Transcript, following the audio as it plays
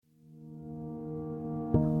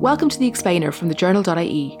Welcome to The Explainer from the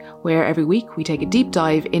journal.ie, where every week we take a deep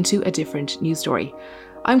dive into a different news story.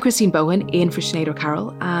 I'm Christine Bowen, in for Sinead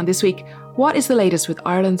O'Carroll, and this week, what is the latest with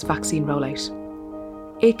Ireland's vaccine rollout?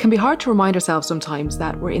 It can be hard to remind ourselves sometimes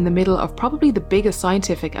that we're in the middle of probably the biggest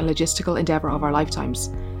scientific and logistical endeavour of our lifetimes.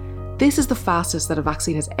 This is the fastest that a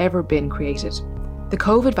vaccine has ever been created. The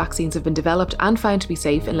COVID vaccines have been developed and found to be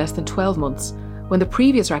safe in less than 12 months, when the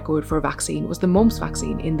previous record for a vaccine was the mumps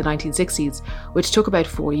vaccine in the 1960s, which took about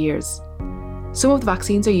 4 years. Some of the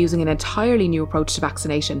vaccines are using an entirely new approach to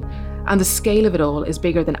vaccination, and the scale of it all is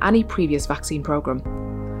bigger than any previous vaccine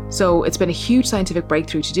programme. So it's been a huge scientific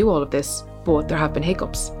breakthrough to do all of this, but there have been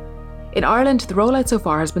hiccups. In Ireland, the rollout so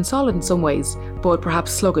far has been solid in some ways, but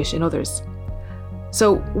perhaps sluggish in others.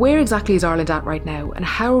 So where exactly is Ireland at right now, and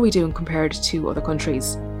how are we doing compared to other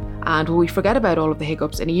countries? And will we forget about all of the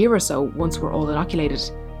hiccups in a year or so once we're all inoculated?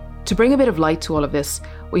 To bring a bit of light to all of this,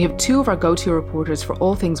 we have two of our go-to reporters for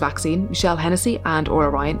all things vaccine, Michelle Hennessy and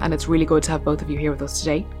Órla Ryan, and it's really good to have both of you here with us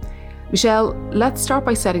today. Michelle, let's start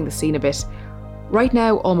by setting the scene a bit. Right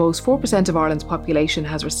now, almost 4% of Ireland's population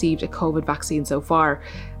has received a COVID vaccine so far.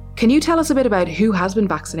 Can you tell us a bit about who has been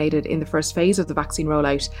vaccinated in the first phase of the vaccine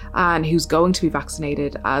rollout and who's going to be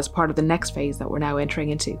vaccinated as part of the next phase that we're now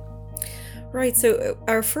entering into? Right, so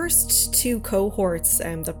our first two cohorts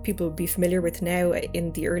that people will be familiar with now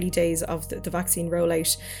in the early days of the vaccine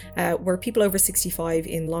rollout were people over 65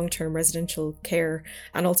 in long-term residential care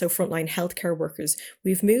and also frontline healthcare workers.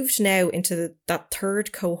 We've moved now into that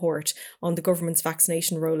third cohort on the government's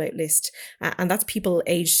vaccination rollout list, and that's people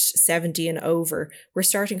aged 70 and over. We're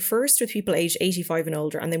starting first with people aged 85 and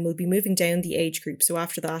older, and then we'll be moving down the age group. So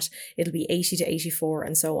after that, it'll be 80 to 84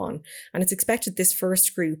 and so on. And it's expected this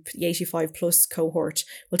first group, the 85 plus cohort,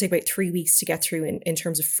 will take about 3 weeks to get through in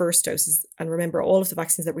terms of first doses. And remember, all of the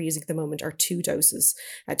vaccines that we're using at the moment are 2 doses,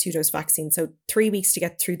 2-dose vaccines. So 3 weeks to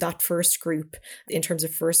get through that first group in terms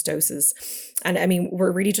of first doses. And I mean,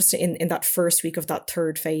 we're really just in that first week of that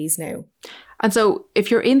third phase now. And so if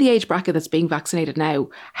you're in the age bracket that's being vaccinated now,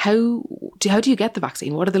 how do you get the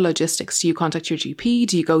vaccine? What are the logistics? Do you contact your GP?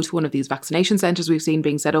 Do you go to one of these vaccination centres we've seen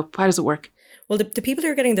being set up? How does it work? Well, the people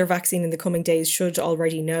who are getting their vaccine in the coming days should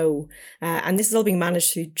already know, and this is all being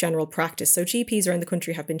managed through general practice. So GPs around the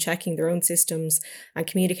country have been checking their own systems and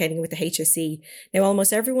communicating with the HSE. Now,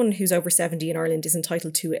 almost everyone who's over 70 in Ireland is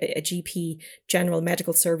entitled to a GP general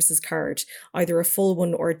medical services card, either a full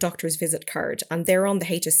one or a doctor's visit card, and they're on the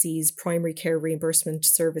HSE's primary care reimbursement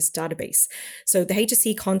service database. So the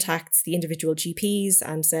HSE contacts the individual GPs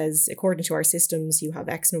and says, according to our systems, you have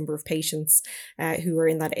X number of patients who are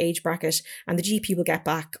in that age bracket, and the GP will get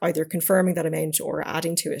back either confirming that amount or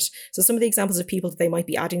adding to it. So some of the examples of people that they might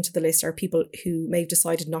be adding to the list are people who may have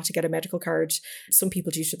decided not to get a medical card. Some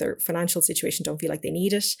people, due to their financial situation, don't feel like they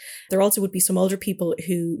need it. There also would be some older people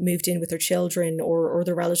who moved in with their children or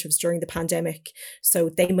their relatives during the pandemic. So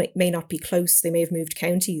they may not be close. They may have moved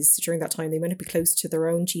counties during that time. They might not be close to their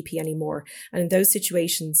own GP anymore. And in those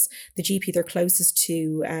situations, the GP they're closest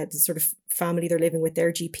to, the sort of family they're living with,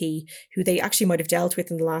 their GP, who they actually might have dealt with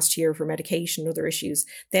in the last year for medication, other issues,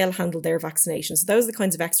 they'll handle their vaccinations. So those are the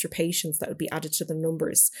kinds of extra patients that would be added to the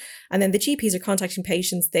numbers. And then the GPs are contacting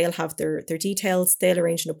patients, they'll have their details, they'll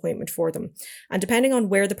arrange an appointment for them. And depending on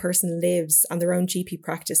where the person lives and their own GP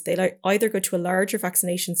practice, they'll either go to a larger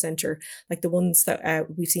vaccination centre, like the ones that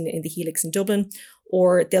we've seen in the Helix in Dublin,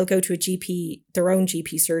 or they'll go to a GP, their own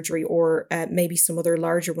GP surgery, or maybe some other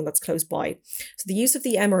larger one that's close by. So the use of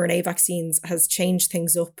the mRNA vaccines has changed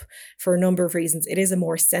things up for a number of reasons. It is a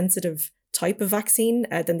more sensitive type of vaccine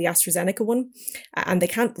than the AstraZeneca one, and they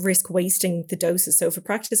can't risk wasting the doses. So if a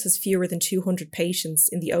practice has fewer than 200 patients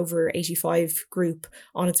in the over 85 group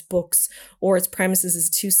on its books, or its premises is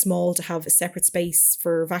too small to have a separate space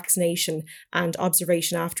for vaccination and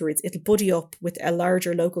observation afterwards, it'll buddy up with a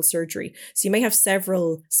larger local surgery. So you may have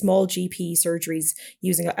several small GP surgeries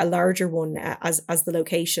using a larger one as the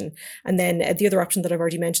location. And then the other option that I've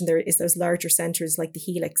already mentioned there is those larger centres like the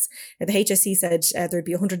Helix. The HSE said there'd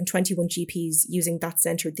be 121 GPs using that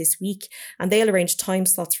centre this week, and they'll arrange time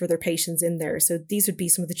slots for their patients in there. So these would be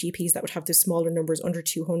some of the GPs that would have the smaller numbers under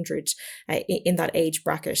 200 in that age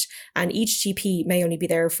bracket. And each GP may only be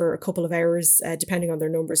there for a couple of hours, depending on their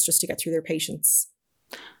numbers, just to get through their patients.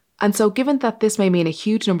 And so given that this may mean a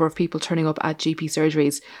huge number of people turning up at GP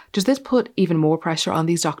surgeries, does this put even more pressure on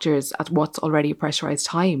these doctors at what's already a pressurised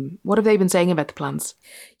time? What have they been saying about the plans?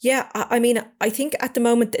 Yeah, I mean, I think at the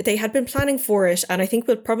moment they had been planning for it, and I think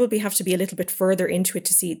we'll probably have to be a little bit further into it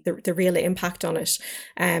to see the real impact on it.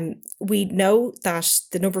 We know that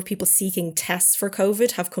the number of people seeking tests for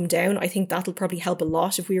COVID have come down. I think that'll probably help a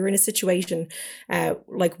lot if we were in a situation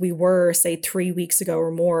like we were, say, 3 weeks ago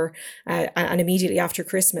or more, and immediately after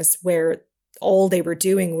Christmas, where all they were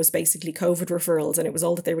doing was basically COVID referrals and it was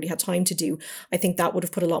all that they really had time to do. I think that would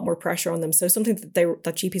have put a lot more pressure on them. So something that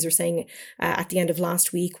that GPs are saying at the end of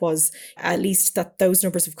last week was at least that those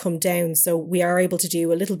numbers have come down. So we are able to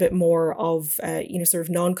do a little bit more of, sort of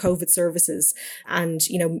non-COVID services and,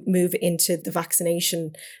 move into the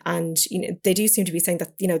vaccination. And, they do seem to be saying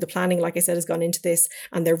that, the planning, like I said, has gone into this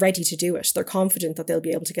and they're ready to do it. They're confident that they'll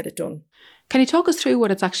be able to get it done. Can you talk us through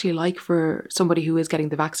what it's actually like for somebody who is getting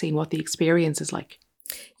the vaccine, what the experience is like?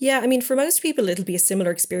 Yeah, I mean, for most people, it'll be a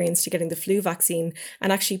similar experience to getting the flu vaccine.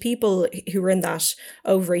 And actually, people who are in that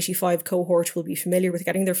over 85 cohort will be familiar with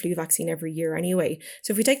getting their flu vaccine every year anyway.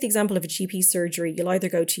 So if we take the example of a GP surgery, you'll either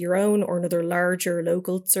go to your own or another larger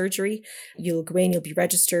local surgery. You'll go in, you'll be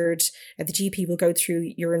registered. The GP will go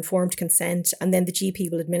through your informed consent, and then the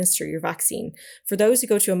GP will administer your vaccine. For those who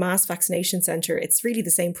go to a mass vaccination centre, it's really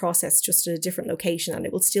the same process, just at a different location, and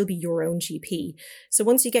it will still be your own GP. So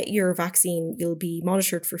once you get your vaccine, you'll be monitored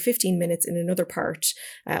for 15 minutes in another part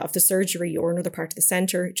of the surgery or another part of the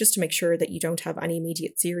centre, just to make sure that you don't have any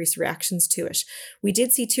immediate serious reactions to it. We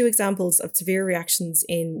did see 2 examples of severe reactions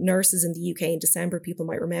in nurses in the UK in December, people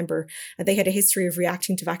might remember. They had a history of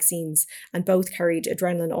reacting to vaccines and both carried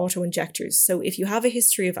adrenaline auto-injectors. So if you have a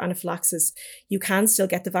history of anaphylaxis, you can still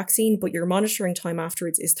get the vaccine, but your monitoring time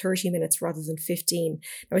afterwards is 30 minutes rather than 15.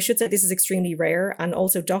 Now, I should say this is extremely rare, and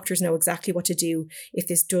also doctors know exactly what to do if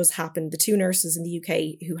this does happen. The 2 nurses in the UK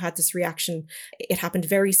who had this reaction, it happened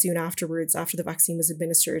very soon afterwards, after the vaccine was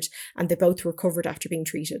administered, and they both recovered after being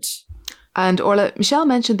treated. And Órla, Michelle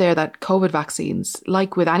mentioned there that COVID vaccines,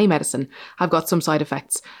 like with any medicine, have got some side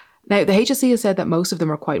effects. Now, the HSE has said that most of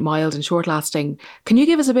them are quite mild and short-lasting. Can you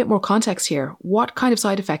give us a bit more context here? What kind of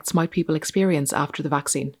side effects might people experience after the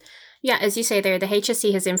vaccine? Yeah, as you say there, the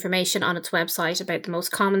HSE has information on its website about the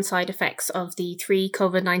most common side effects of the 3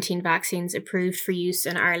 COVID-19 vaccines approved for use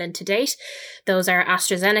in Ireland to date. Those are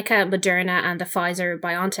AstraZeneca, Moderna and the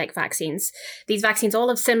Pfizer-BioNTech vaccines. These vaccines all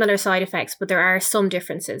have similar side effects, but there are some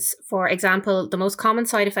differences. For example, the most common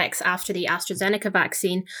side effects after the AstraZeneca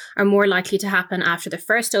vaccine are more likely to happen after the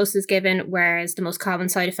first dose is given, whereas the most common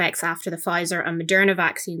side effects after the Pfizer and Moderna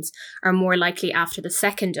vaccines are more likely after the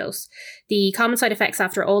second dose. The common side effects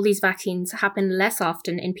after all these vaccines happen less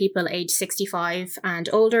often in people aged 65 and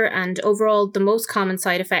older, and overall the most common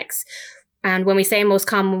side effects, and when we say most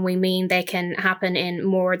common, we mean they can happen in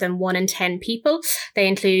more than 1 in 10 people. They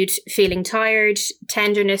include feeling tired,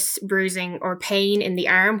 tenderness, bruising or pain in the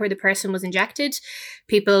arm where the person was injected.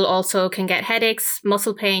 People also can get headaches,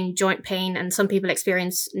 muscle pain, joint pain, and some people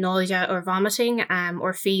experience nausea or vomiting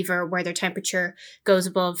or fever where their temperature goes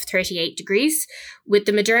above 38 degrees. With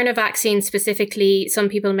the Moderna vaccine specifically, some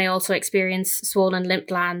people may also experience swollen lymph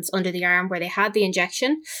glands under the arm where they had the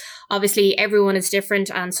injection. Obviously, everyone is different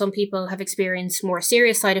and some people have experienced more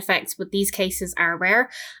serious side effects, but these cases are rare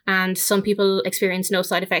and some people experience no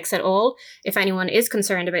side effects at all. If anyone is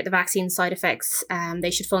concerned about the vaccine side effects,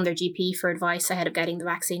 they should phone their GP for advice ahead of getting the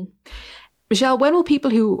vaccine. Michelle, when will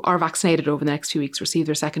people who are vaccinated over the next 2 weeks receive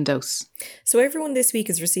their second dose? So everyone this week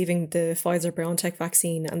is receiving the Pfizer-BioNTech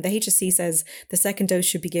vaccine, and the HSE says the second dose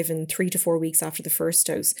should be given 3 to 4 weeks after the first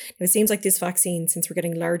dose. Now, it seems like this vaccine, since we're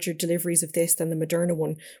getting larger deliveries of this than the Moderna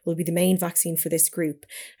one, will be the main vaccine for this group.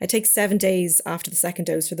 It takes 7 days after the second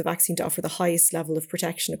dose for the vaccine to offer the highest level of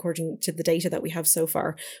protection according to the data that we have so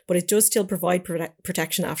far, but it does still provide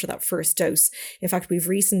protection after that first dose. In fact, we've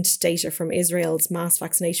recent data from Israel's mass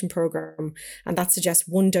vaccination programme, and that suggests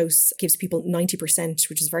 1 dose gives people 90%,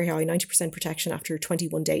 which is very high, 90% protection after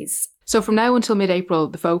 21 days. So from now until mid-April,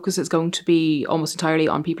 the focus is going to be almost entirely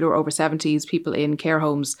on people who are over 70s, people in care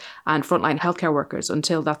homes and frontline healthcare workers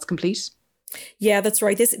until that's complete? Yeah, that's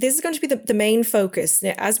right. This is going to be the main focus.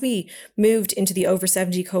 Now, as we moved into the over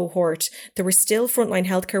 70 cohort, there were still frontline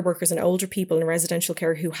healthcare workers and older people in residential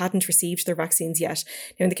care who hadn't received their vaccines yet.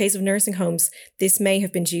 Now, in the case of nursing homes, this may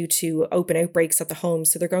have been due to open outbreaks at the home.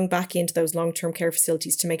 So they're going back into those long-term care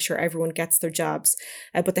facilities to make sure everyone gets their jabs.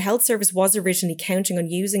 But the health service was originally counting on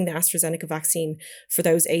using the AstraZeneca vaccine for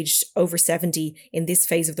those aged over 70 in this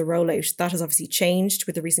phase of the rollout. That has obviously changed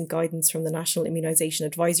with the recent guidance from the National Immunisation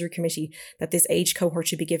Advisory Committee that this age cohort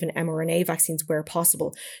should be given mRNA vaccines where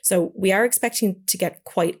possible. So we are expecting to get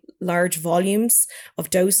quite large volumes of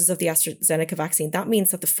doses of the AstraZeneca vaccine. That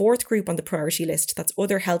means that the fourth group on the priority list, that's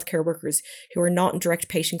other healthcare workers who are not in direct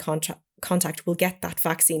patient contact, will get that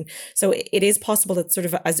vaccine. So it is possible that sort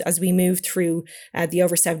of as we move through the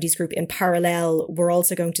over 70s group in parallel, we're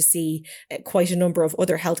also going to see quite a number of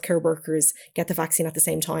other healthcare workers get the vaccine at the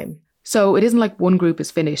same time. So it isn't like one group is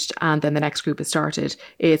finished and then the next group is started.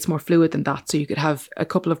 It's more fluid than that. So you could have a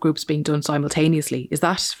couple of groups being done simultaneously. Is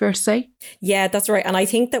that fair to say? Yeah, that's right. And I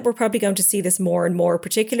think that we're probably going to see this more and more,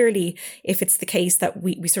 particularly if it's the case that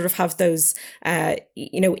we sort of have those,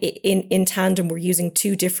 in tandem, we're using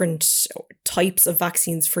two different types of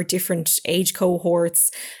vaccines for different age cohorts.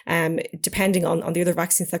 Depending on the other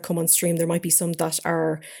vaccines that come on stream, there might be some that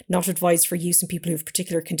are not advised for use in people who have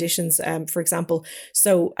particular conditions, for example.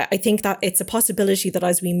 So I think that it's a possibility that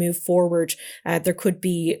as we move forward, there could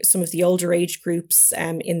be some of the older age groups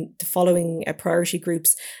in the following priority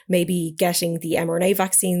groups, maybe getting the mRNA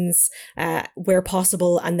vaccines where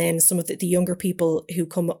possible, and then some of the younger people who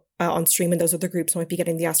come on stream in those other groups might be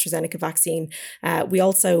getting the AstraZeneca vaccine. We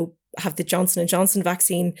also have the Johnson & Johnson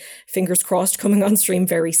vaccine, fingers crossed, coming on stream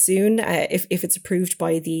very soon, if it's approved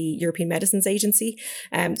by the European Medicines Agency.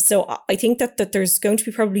 So I think that there's going to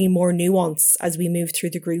be probably more nuance as we move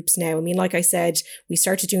through the groups now. I mean, like I said, we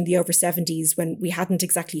started doing the over 70s when we hadn't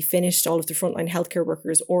exactly finished all of the frontline healthcare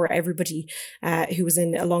workers or everybody who was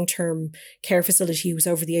in a long-term care facility who was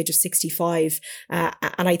over the age of 65.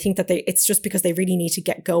 And I think that it's just because they really need to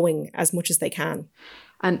get going as much as they can.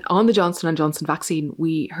 And on the Johnson & Johnson vaccine,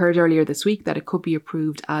 we heard earlier this week that it could be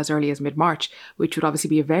approved as early as mid-March, which would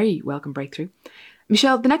obviously be a very welcome breakthrough.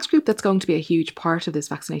 Michelle, the next group that's going to be a huge part of this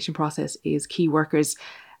vaccination process is key workers.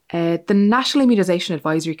 The National Immunisation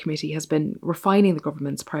Advisory Committee has been refining the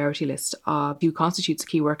government's priority list of who constitutes a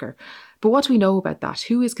key worker. But what do we know about that?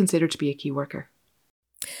 Who is considered to be a key worker?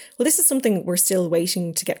 Well, this is something we're still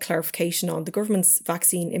waiting to get clarification on. The government's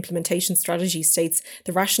vaccine implementation strategy states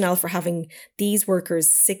the rationale for having these workers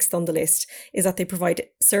sixth on the list is that they provide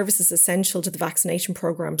services essential to the vaccination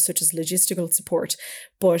programme, such as logistical support.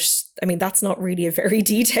 But I mean, that's not really a very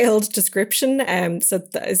detailed description. So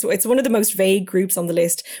it's one of the most vague groups on the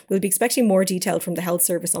list. We'll be expecting more detail from the health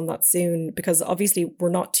service on that soon, because obviously we're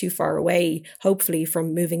not too far away, hopefully,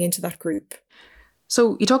 from moving into that group.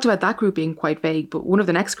 So you talked about that group being quite vague, but one of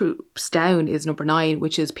the next groups down is number 9,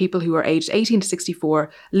 which is people who are aged 18 to 64,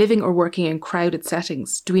 living or working in crowded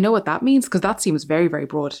settings. Do we know what that means? Because that seems very, very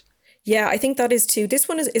broad. Yeah, I think that is too. This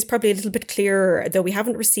one is probably a little bit clearer, though we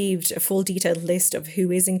haven't received a full detailed list of who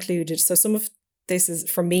is included. So some of this is,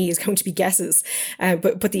 from me, is going to be guesses.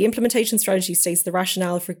 But the implementation strategy states the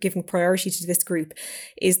rationale for giving priority to this group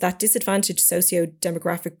is that disadvantaged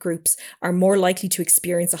socio-demographic groups are more likely to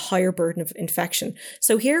experience a higher burden of infection.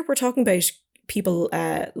 So here we're talking about people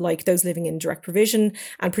like those living in direct provision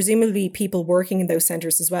and presumably people working in those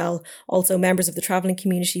centres as well. Also members of the travelling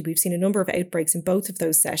community. We've seen a number of outbreaks in both of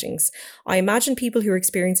those settings. I imagine people who are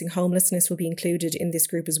experiencing homelessness will be included in this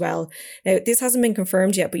group as well. Now, this hasn't been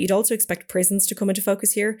confirmed yet, but you'd also expect prisons to come into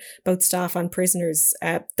focus here, both staff and prisoners.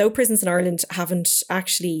 Though prisons in Ireland haven't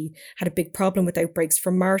actually had a big problem with outbreaks,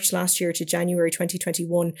 from March last year to January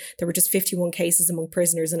 2021, there were just 51 cases among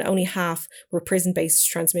prisoners and only half were prison-based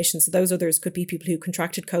transmissions. So those others could be people who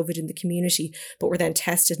contracted COVID in the community but were then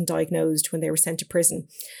tested and diagnosed when they were sent to prison.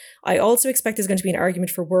 I also expect there's going to be an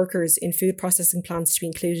argument for workers in food processing plants to be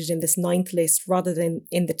included in this 9th list rather than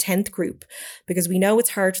in the 10th group, because we know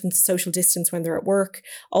it's hard for them to social distance when they're at work.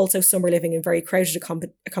 Also, some are living in very crowded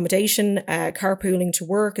accommodation, carpooling to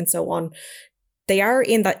work and so on. They are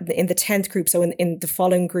in the 10th group, so in the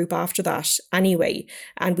following group after that anyway.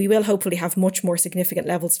 And we will hopefully have much more significant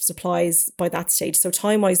levels of supplies by that stage. So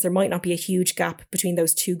time-wise, there might not be a huge gap between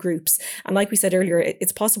those two groups. And like we said earlier,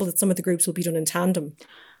 it's possible that some of the groups will be done in tandem.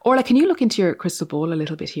 Orla, can you look into your crystal ball a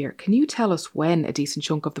little bit here? Can you tell us when a decent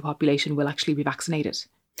chunk of the population will actually be vaccinated?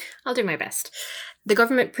 I'll do my best. The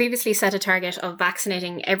government previously set a target of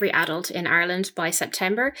vaccinating every adult in Ireland by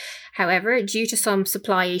September. However, due to some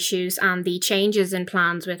supply issues and the changes in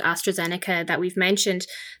plans with AstraZeneca that we've mentioned,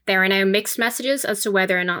 there are now mixed messages as to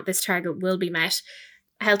whether or not this target will be met.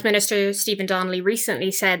 Health Minister Stephen Donnelly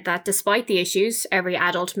recently said that despite the issues, every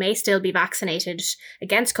adult may still be vaccinated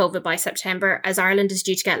against COVID by September, as Ireland is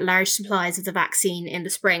due to get large supplies of the vaccine in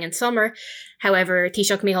the spring and summer. However,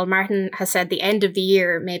 Taoiseach Micheál Martin has said the end of the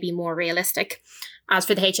year may be more realistic. As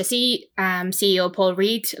for the HSE, CEO Paul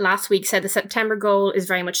Reid last week said the September goal is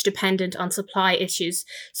very much dependent on supply issues,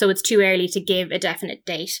 so it's too early to give a definite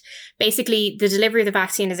date. Basically, the delivery of the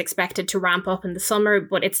vaccine is expected to ramp up in the summer,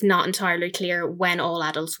 but it's not entirely clear when all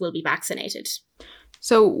adults will be vaccinated.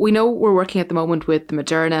 So we know we're working at the moment with the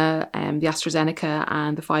Moderna, the AstraZeneca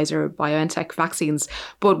and the Pfizer-BioNTech vaccines,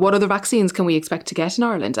 but what other vaccines can we expect to get in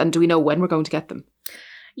Ireland, and do we know when we're going to get them?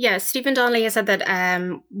 Yes, Stephen Donnelly has said that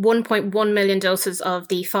 1.1 million doses of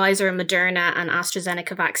the Pfizer, Moderna and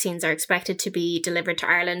AstraZeneca vaccines are expected to be delivered to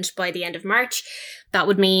Ireland by the end of March. That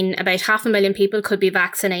would mean about 500,000 people could be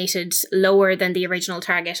vaccinated, lower than the original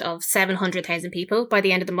target of 700,000 people by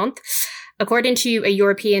the end of the month. According to a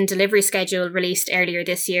European delivery schedule released earlier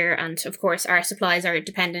this year, and of course our supplies are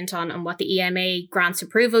dependent on what the EMA grants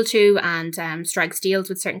approval to and strikes deals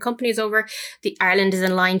with certain companies over, Ireland is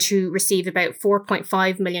in line to receive about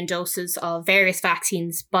 4.5 million doses of various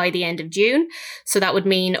vaccines by the end of June. So that would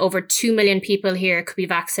mean over 2 million people here could be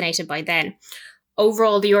vaccinated by then.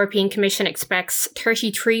 Overall, the European Commission expects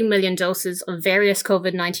 33 million doses of various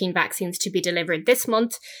COVID-19 vaccines to be delivered this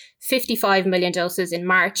month, 55 million doses in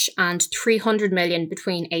March, and 300 million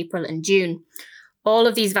between April and June. All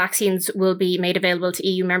of these vaccines will be made available to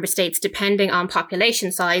EU member states depending on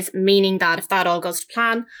population size, meaning that if that all goes to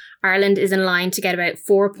plan, Ireland is in line to get about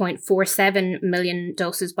 4.47 million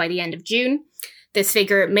doses by the end of June. This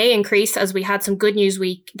figure may increase as we had some good news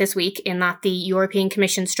this week in that the European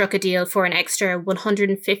Commission struck a deal for an extra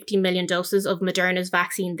 150 million doses of Moderna's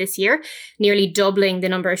vaccine this year, nearly doubling the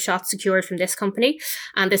number of shots secured from this company.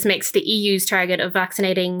 And this makes the EU's target of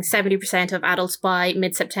vaccinating 70% of adults by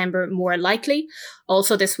mid-September more likely.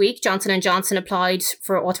 Also this week, Johnson & Johnson applied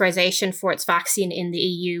for authorization for its vaccine in the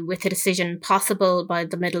EU with a decision possible by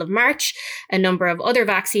the middle of March. A number of other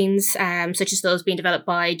vaccines, such as those being developed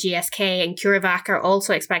by GSK and CureVac, are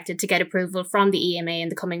also expected to get approval from the EMA in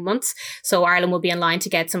the coming months. So Ireland will be in line to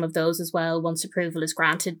get some of those as well once approval is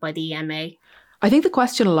granted by the EMA. I think the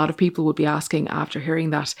question a lot of people would be asking after hearing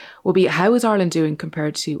that will be, how is Ireland doing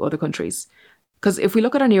compared to other countries? Because if we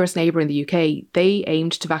look at our nearest neighbour in the UK, they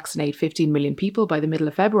aimed to vaccinate 15 million people by the middle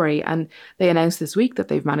of February, and they announced this week that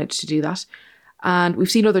they've managed to do that. And we've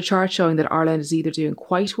seen other charts showing that Ireland is either doing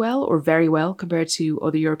quite well or very well compared to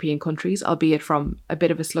other European countries, albeit from a bit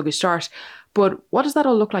of a sluggish start. But what does that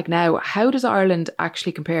all look like now? How does Ireland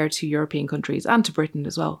actually compare to European countries and to Britain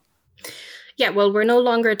as well? Yeah, well, we're no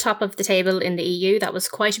longer top of the table in the EU. That was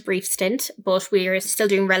quite a brief stint, but we're still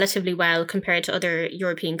doing relatively well compared to other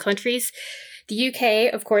European countries. The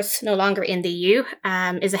UK, of course, no longer in the EU,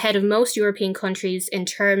 is ahead of most European countries in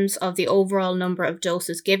terms of the overall number of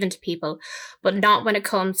doses given to people, but not when it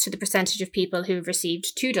comes to the percentage of people who've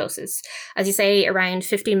received 2 doses. As you say, around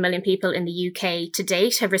 15 million people in the UK to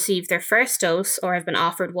date have received their first dose or have been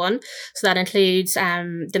offered one. So that includes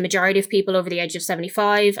the majority of people over the age of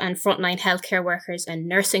 75 and frontline healthcare workers and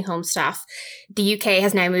nursing home staff. The UK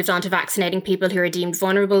has now moved on to vaccinating people who are deemed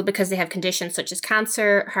vulnerable because they have conditions such as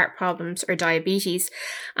cancer, heart problems, or diabetes.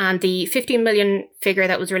 And the 15 million figure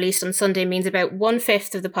that was released on Sunday means about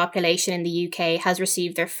 1/5 of the population in the UK has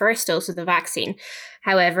received their first dose of the vaccine.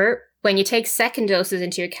 However, when you take second doses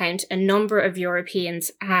into account, a number of European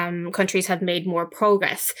countries have made more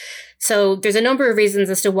progress. So there's a number of reasons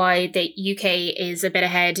as to why the UK is a bit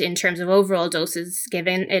ahead in terms of overall doses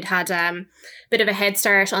given. It had a bit of a head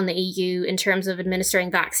start on the EU in terms of administering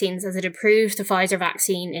vaccines as it approved the Pfizer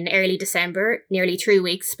vaccine in early December, nearly 3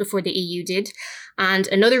 weeks before the EU did. And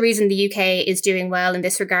another reason the UK is doing well in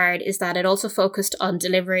this regard is that it also focused on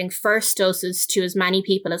delivering first doses to as many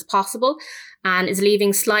people as possible and is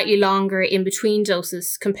leaving slightly longer in between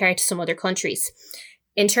doses compared to some other countries.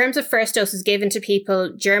 In terms of first doses given to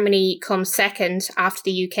people, Germany comes second after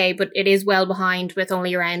the UK, but it is well behind with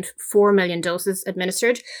only around 4 million doses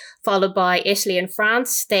administered, followed by Italy and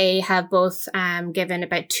France. They have both given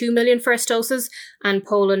about 2 million first doses, and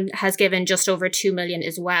Poland has given just over 2 million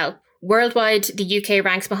as well. Worldwide, the UK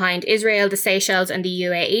ranks behind Israel, the Seychelles and the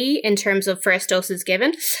UAE in terms of first doses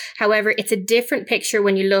given. However, it's a different picture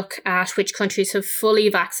when you look at which countries have fully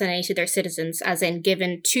vaccinated their citizens, as in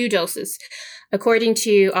given 2 doses. According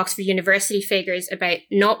to Oxford University figures, about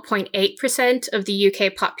 0.8% of the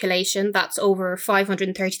UK population, that's over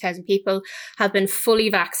 530,000 people, have been fully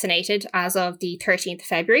vaccinated as of the 13th of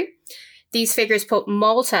February. These figures put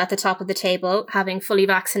Malta at the top of the table, having fully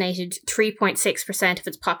vaccinated 3.6% of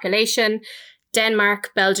its population.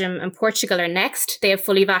 Denmark, Belgium and Portugal are next. They have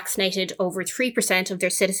fully vaccinated over 3% of their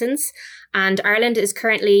citizens. And Ireland is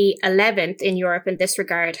currently 11th in Europe in this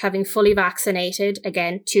regard, having fully vaccinated,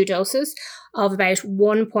 again, 2 doses of about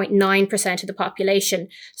 1.9% of the population.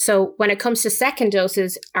 So when it comes to second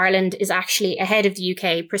doses, Ireland is actually ahead of the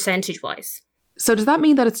UK percentage-wise. So does that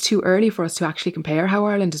mean that it's too early for us to actually compare how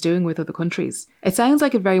Ireland is doing with other countries? It sounds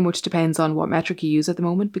like it very much depends on what metric you use at the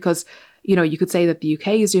moment, because, you could say that the UK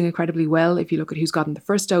is doing incredibly well if you look at who's gotten the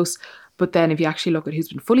first dose. But then if you actually look at who's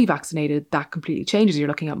been fully vaccinated, that completely changes. You're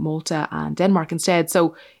looking at Malta and Denmark instead.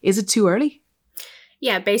 So is it too early?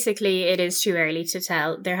 Yeah, basically it is too early to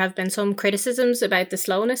tell. There have been some criticisms about the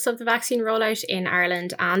slowness of the vaccine rollout in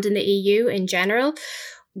Ireland and in the EU in general.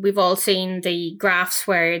 We've all seen the graphs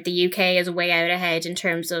where the UK is way out ahead in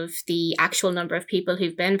terms of the actual number of people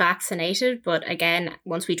who've been vaccinated. But again,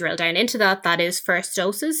 once we drill down into that, that is first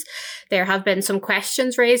doses. There have been some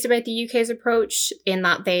questions raised about the UK's approach in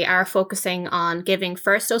that they are focusing on giving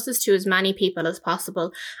first doses to as many people as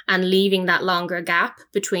possible and leaving that longer gap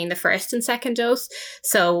between the first and second dose.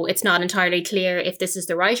 So it's not entirely clear if this is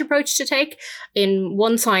the right approach to take. In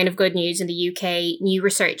one sign of good news in the UK, new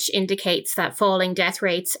research indicates that falling death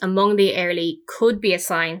rates among the early could be a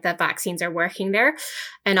sign that vaccines are working there.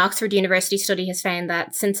 An Oxford University study has found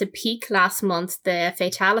that since a peak last month, the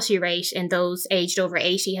fatality rate in those aged over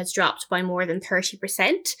 80 has dropped by more than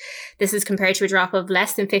 30%. This is compared to a drop of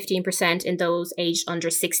less than 15% in those aged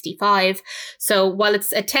under 65. So while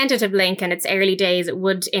it's a tentative link and it's early days, it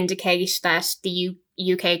would indicate that the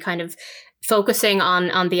UK kind of focusing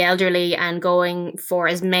on the elderly and going for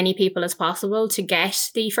as many people as possible to get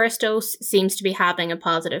the first dose seems to be having a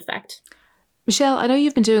positive effect. Michelle, I know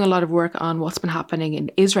you've been doing a lot of work on what's been happening in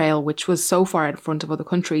Israel, which was so far in front of other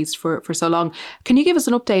countries for so long. Can you give us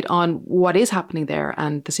an update on what is happening there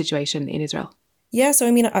and the situation in Israel? Yeah, so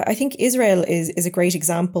I think Israel is a great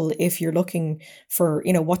example if you're looking for,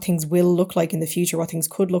 what things will look like in the future, what things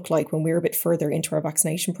could look like when we're a bit further into our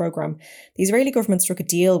vaccination program. The Israeli government struck a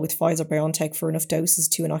deal with Pfizer-BioNTech for enough doses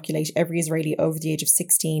to inoculate every Israeli over the age of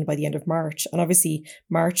 16 by the end of March. And obviously,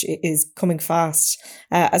 March is coming fast.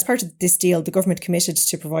 As part of this deal, the government committed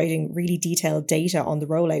to providing really detailed data on the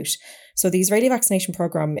rollout. So the Israeli vaccination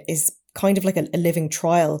program is kind of like a living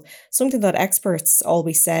trial, something that experts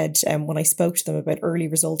always said when I spoke to them about early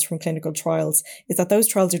results from clinical trials, is that those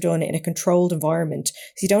trials are done in a controlled environment.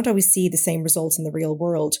 So you don't always see the same results in the real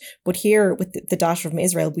world. But here with the data from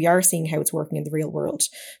Israel, we are seeing how it's working in the real world.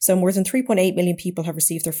 So more than 3.8 million people have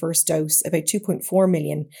received their first dose. About 2.4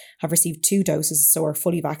 million have received 2 doses, so are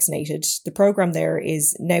fully vaccinated. The program there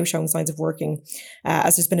is now showing signs of working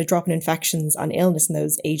as there's been a drop in infections and illness in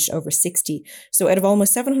those aged over 60. So out of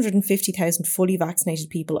almost 750,000 fully vaccinated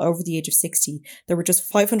people over the age of 60, there were just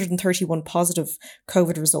 531 positive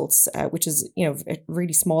COVID results, which is, a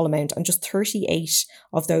really small amount, and just 38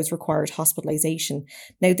 of those required hospitalization.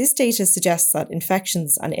 Now, this data suggests that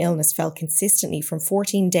infections and illness fell consistently from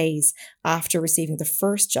 14 days after receiving the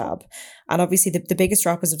first jab. And obviously, the biggest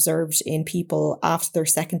drop was observed in people after their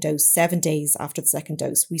second dose, 7 days after the second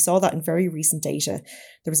dose. We saw that in very recent data.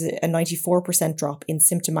 There was a 94% drop in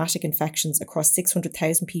symptomatic infections across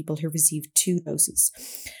 600,000 people who received 2 doses.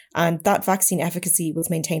 And that vaccine efficacy was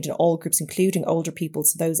maintained in all groups, including older people,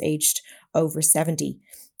 so those aged over 70.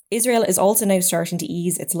 Israel is also now starting to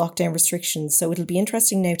ease its lockdown restrictions, so it'll be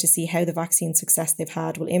interesting now to see how the vaccine success they've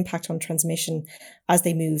had will impact on transmission as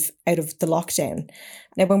they move out of the lockdown.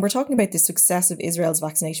 Now, when we're talking about the success of Israel's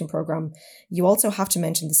vaccination program, you also have to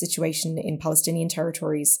mention the situation in Palestinian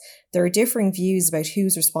territories. There are differing views about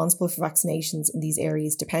who's responsible for vaccinations in these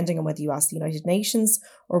areas, depending on whether you ask the United Nations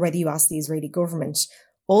or whether you ask the Israeli government.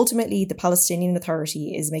 Ultimately, the Palestinian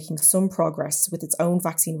Authority is making some progress with its own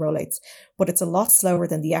vaccine rollouts, but it's a lot slower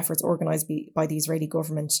than the efforts organised by the Israeli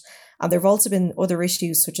government. And there have also been other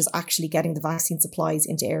issues, such as actually getting the vaccine supplies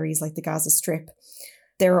into areas like the Gaza Strip.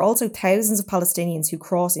 There are also thousands of Palestinians who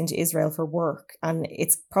cross into Israel for work, and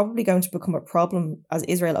it's probably going to become a problem as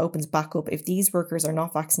Israel opens back up if these workers are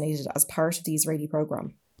not vaccinated as part of the Israeli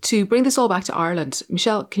programme. To bring this all back to Ireland,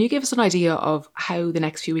 Michelle, can you give us an idea of how the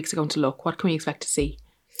next few weeks are going to look? What can we expect to see?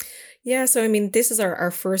 Yeah, so this is our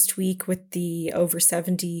first week with the over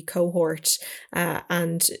 70 cohort,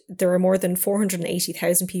 and there are more than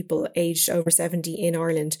 480,000 people aged over 70 in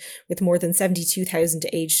Ireland, with more than 72,000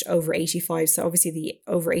 aged over 85. So obviously the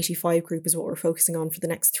over 85 group is what we're focusing on for the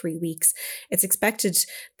next 3 weeks. It's expected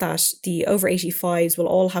that the over 85s will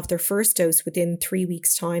all have their first dose within 3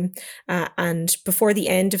 weeks' time, and before the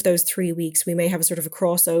end of those 3 weeks, we may have a sort of a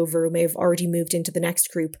crossover. We may have already moved into the next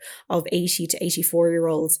group of 80 to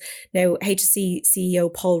 84-year-olds. Now, HSE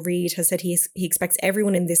CEO Paul Reid has said he expects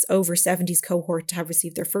everyone in this over 70s cohort to have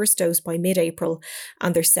received their first dose by mid-April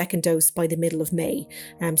and their second dose by the middle of May.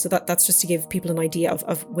 So that's just to give people an idea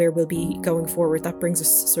of where we'll be going forward. That brings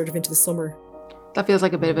us sort of into the summer. That feels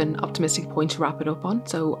like a bit of an optimistic point to wrap it up on,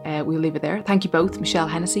 so we'll leave it there. Thank you both, Michelle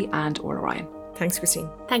Hennessy and Órla Ryan. Thanks, Christine.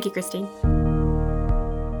 Thank you, Christine.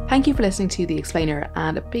 Thank you for listening to The Explainer,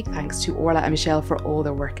 and a big thanks to Órla and Michelle for all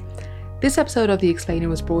their work. This episode of The Explainer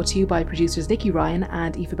was brought to you by producers Nikki Ryan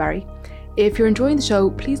and Aoife Barry. If you're enjoying the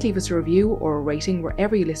show, please leave us a review or a rating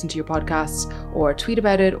wherever you listen to your podcasts, or tweet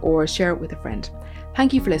about it or share it with a friend.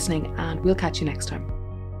 Thank you for listening, and we'll catch you next time.